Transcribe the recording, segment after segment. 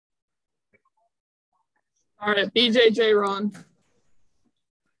All right, BJJ Ron.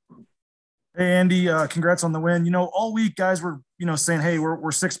 Hey Andy, congrats on the win. All week guys were, saying, hey,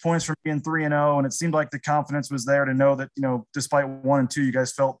 we're 6 points from being 3-0, and it seemed like the confidence was there to know that, despite 1-2, you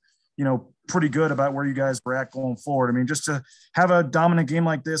guys felt, pretty good about where you guys were at going forward. I mean, just to have a dominant game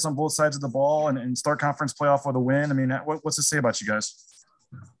like this on both sides of the ball and start conference playoff with a win. I mean, what's it say about you guys?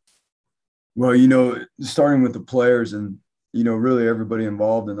 Well, starting with the players and, really everybody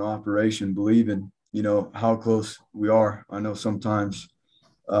involved in the operation believing, how close we are. I know sometimes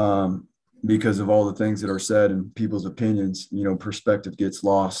because of all the things that are said and people's opinions, perspective gets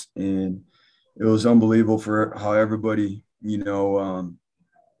lost. And it was unbelievable for how everybody,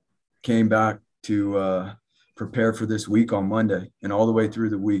 came back to prepare for this week on Monday and all the way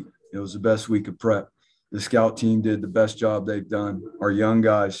through the week. It was the best week of prep. The scout team did the best job they've done. Our young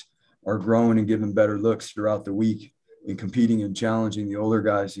guys are growing and giving better looks throughout the week and competing and challenging the older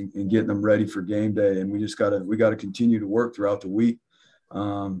guys and getting them ready for game day. And we got to continue to work throughout the week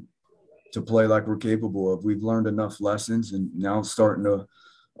to play like we're capable of. We've learned enough lessons and now starting to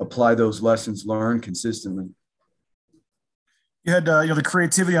apply those lessons learned consistently. You had, the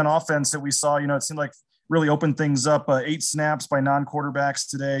creativity on offense that we saw, it seemed like really opened things up. 8 snaps by non-quarterbacks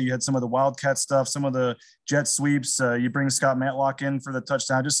today. You had some of the Wildcat stuff, some of the jet sweeps. You bring Scott Matlock in for the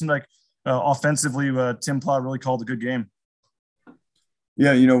touchdown. It just seemed like offensively, Tim Plow really called a good game.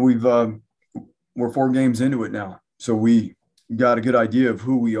 Yeah, we're 4 games into it now. So we got a good idea of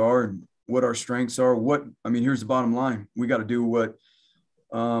who we are and what our strengths are. Here's the bottom line. We got to do what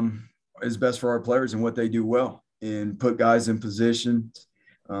is best for our players and what they do well and put guys in position,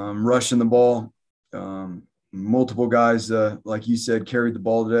 rushing the ball. Multiple guys, like you said, carried the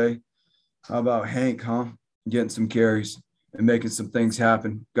ball today. How about Hank, getting some carries and making some things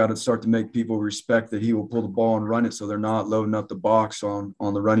happen? Got to start to make people respect that he will pull the ball and run it so they're not loading up the box on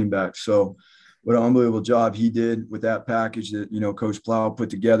the running back. So what an unbelievable job he did with that package that, Coach Plow put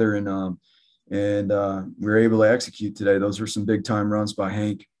together and we were able to execute today. Those were some big time runs by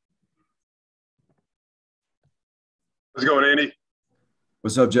Hank. How's it going, Andy?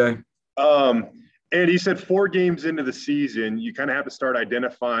 What's up, Jay? Andy, you said 4 games into the season, you kind of have to start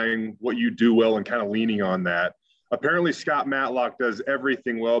identifying what you do well and kind of leaning on that. Apparently, Scott Matlock does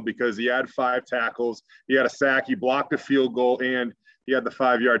everything well because he had 5 tackles, he had a sack, he blocked a field goal, and he had the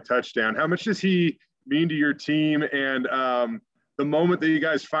 5-yard touchdown. How much does he mean to your team? And the moment that you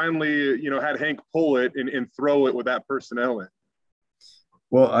guys finally, had Hank pull it and throw it with that personnel in?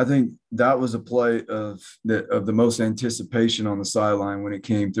 Well, I think that was a play of the most anticipation on the sideline when it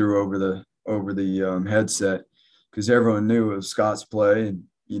came through over the headset, because everyone knew it was Scott's play, and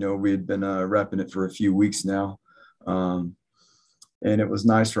we had been repping it for a few weeks now, and it was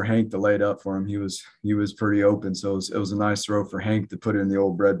nice for Hank to lay it up for him. He was pretty open, so it was a nice throw for Hank to put it in the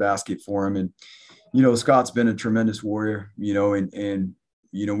old breadbasket for him. And Scott's been a tremendous warrior, and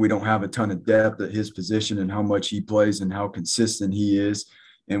we don't have a ton of depth at his position and how much he plays and how consistent he is.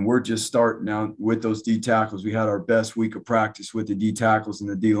 And we're just starting out with those D tackles. We had our best week of practice with the D tackles and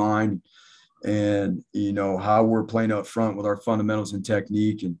the D line, and how we're playing up front with our fundamentals and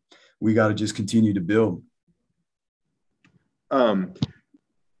technique. And we got to just continue to build.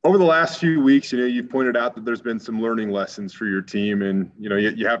 Over the last few weeks, you've pointed out that there's been some learning lessons for your team, and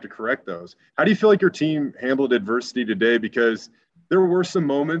you have to correct those. How do you feel like your team handled adversity today? Because there were some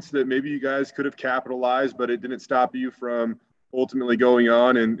moments that maybe you guys could have capitalized, but it didn't stop you from ultimately going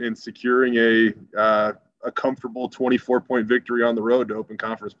on and securing a comfortable 24-point victory on the road to open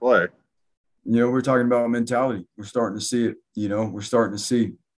conference play. We're talking about mentality. We're starting to see it. We're starting to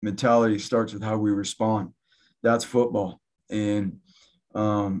see mentality starts with how we respond. That's football. And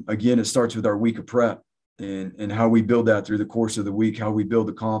again, it starts with our week of prep and how we build that through the course of the week, how we build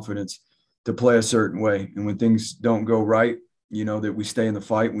the confidence to play a certain way. And when things don't go right, that we stay in the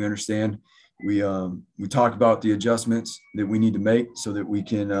fight. We understand. We talk about the adjustments that we need to make so that we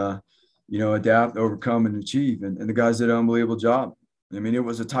can, adapt, overcome, and achieve. And the guys did an unbelievable job. I mean, it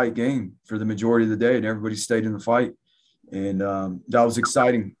was a tight game for the majority of the day, and everybody stayed in the fight. And that was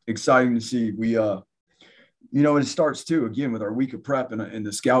exciting to see. We, it starts too, again, with our week of prep and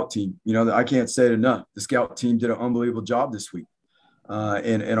the scout team. I can't say it enough. The scout team did an unbelievable job this week.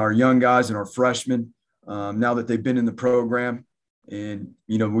 And our young guys and our freshmen, now that they've been in the program, and,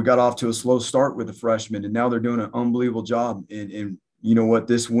 we got off to a slow start with the freshmen, and now they're doing an unbelievable job. And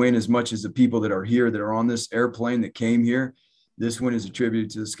this win, as much as the people that are here, that are on this airplane that came here, this win is attributed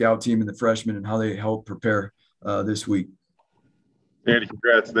to the scout team and the freshmen and how they helped prepare this week. Andy,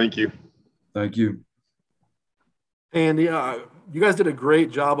 congrats. Thank you. Thank you. And you guys did a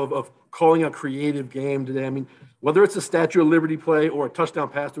great job of calling a creative game today. I mean, whether it's a Statue of Liberty play or a touchdown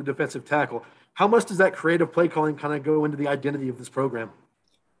pass to a defensive tackle, how much does that creative play calling kind of go into the identity of this program?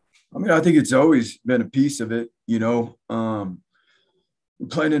 I mean, I think it's always been a piece of it,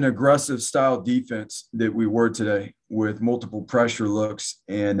 playing an aggressive style defense that we were today with multiple pressure looks.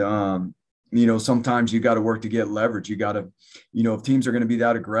 And, sometimes you got to work to get leverage. You got to, if teams are going to be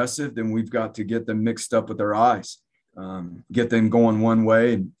that aggressive, then we've got to get them mixed up with their eyes, get them going one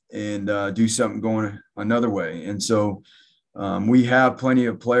way and do something going another way. And so we have plenty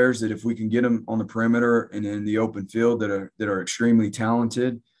of players that if we can get them on the perimeter and in the open field that are extremely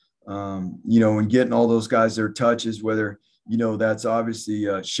talented, and getting all those guys their touches, whether, that's obviously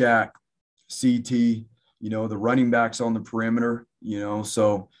Shaq, CT, the running backs on the perimeter,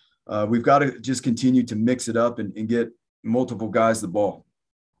 so we've got to just continue to mix it up and get multiple guys the ball.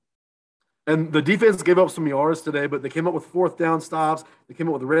 And the defense gave up some yards today, but they came up with fourth down stops. They came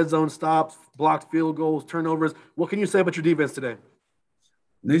up with red zone stops, blocked field goals, turnovers. What can you say about your defense today?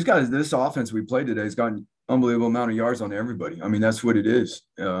 These guys, this offense we played today has gotten unbelievable amount of yards on everybody. I mean, that's what it is.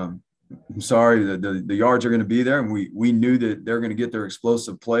 I'm sorry that the yards are going to be there, and we knew that they're going to get their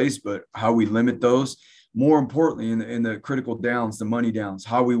explosive plays, but how we limit those, more importantly, in the critical downs, the money downs,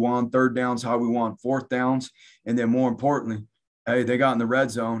 how we won third downs, how we won fourth downs, and then more importantly, hey, they got in the red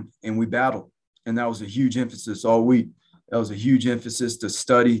zone and we battled, and that was a huge emphasis all week. That was a huge emphasis to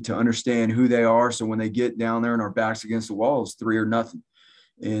study, to understand who they are, so when they get down there and our backs against the wall, it's 3 or nothing.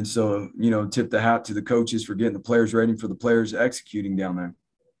 And so, tip the hat to the coaches for getting the players ready, for the players executing down there.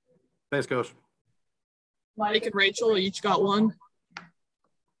 Thanks, Coach. Mike and Rachel each got one.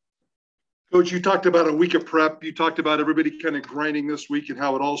 Coach, you talked about a week of prep. You talked about everybody kind of grinding this week and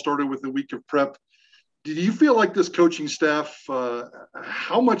how it all started with a week of prep. Did you feel like this coaching staff,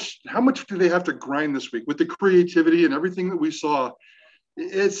 how much do they have to grind this week with the creativity and everything that we saw?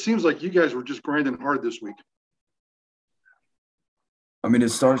 It seems like you guys were just grinding hard this week. I mean, it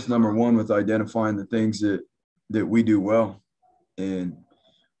starts number one with identifying the things that we do well and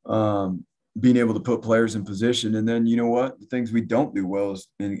being able to put players in position. And then, the things we don't do well is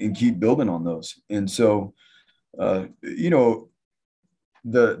and keep building on those. And so,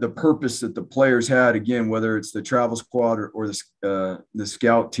 the purpose that the players had, again, whether it's the travel squad or the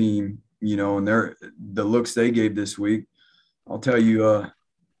scout team, and the looks they gave this week, I'll tell you,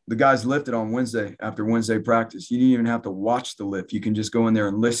 the guys lifted on Wednesday after Wednesday practice. You didn't even have to watch the lift. You can just go in there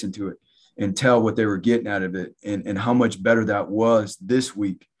and listen to it and tell what they were getting out of it and how much better that was this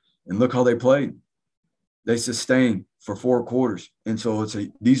week. And look how they played. They sustained for 4 quarters. And so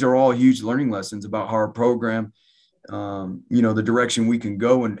these are all huge learning lessons about how our program, the direction we can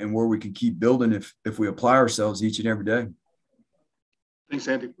go and where we can keep building if we apply ourselves each and every day. Thanks,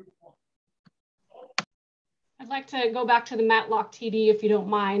 Andy. I'd like to go back to the Matlock TD, if you don't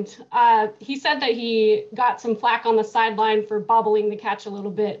mind. He said that he got some flack on the sideline for bobbling the catch a little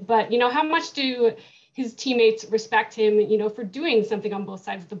bit, but, how much do his teammates respect him, for doing something on both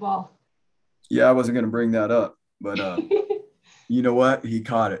sides of the ball? Yeah, I wasn't going to bring that up, but you know what? He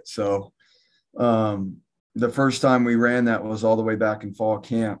caught it. So the first time we ran that was all the way back in fall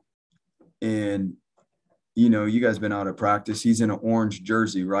camp. And, you guys been out of practice. He's in an orange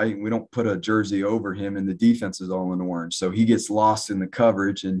jersey, right? We don't put a jersey over him, and the defense is all in orange. So he gets lost in the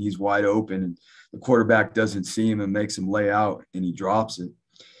coverage, and he's wide open, and the quarterback doesn't see him and makes him lay out, and he drops it.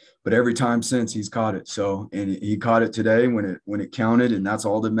 But every time since, he's caught it. So, and he caught it today when it counted, and that's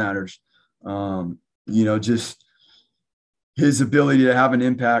all that matters. Just his ability to have an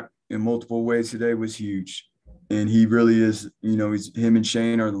impact in multiple ways today was huge. And he really is, him and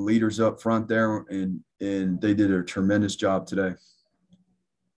Shane are the leaders up front there, and they did a tremendous job today.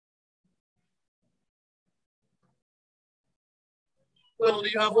 Will, do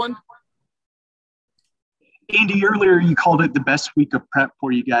you have one? Andy, earlier you called it the best week of prep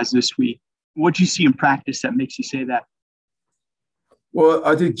for you guys this week. What do you see in practice that makes you say that? Well,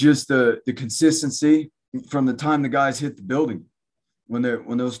 I think just the consistency from the time the guys hit the building, when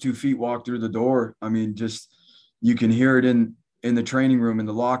those 2 feet walk through the door. I mean, just you can hear it in the training room, in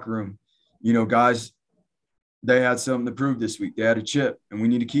the locker room. Guys, they had something to prove this week. They had a chip, and we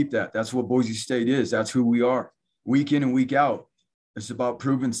need to keep that. That's what Boise State is. That's who we are, week in and week out. It's about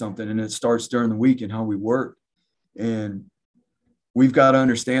proving something, and it starts during the week and how we work. And we've got to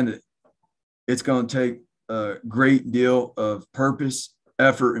understand that it's going to take a great deal of purpose,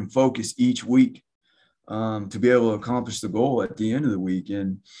 effort, and focus each week to be able to accomplish the goal at the end of the week.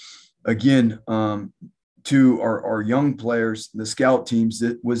 And again, to our young players, the scout teams,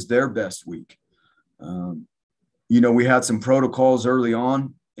 it was their best week. We had some protocols early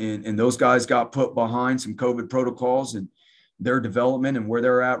on, and those guys got put behind some COVID protocols. And, their development and where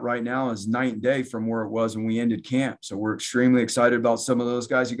they're at right now is night and day from where it was when we ended camp. So we're extremely excited about some of those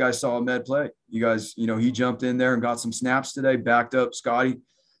guys. You guys saw Ahmed play. You guys, he jumped in there and got some snaps today, backed up Scotty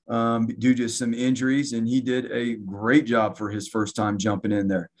due to some injuries, and he did a great job for his first time jumping in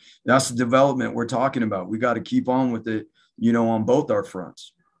there. That's the development we're talking about. We got to keep on with it, on both our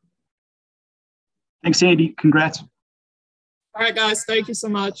fronts. Thanks, Andy. Congrats. All right, guys. Thank you so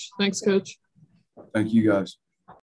much. Thanks, Coach. Thank you, guys.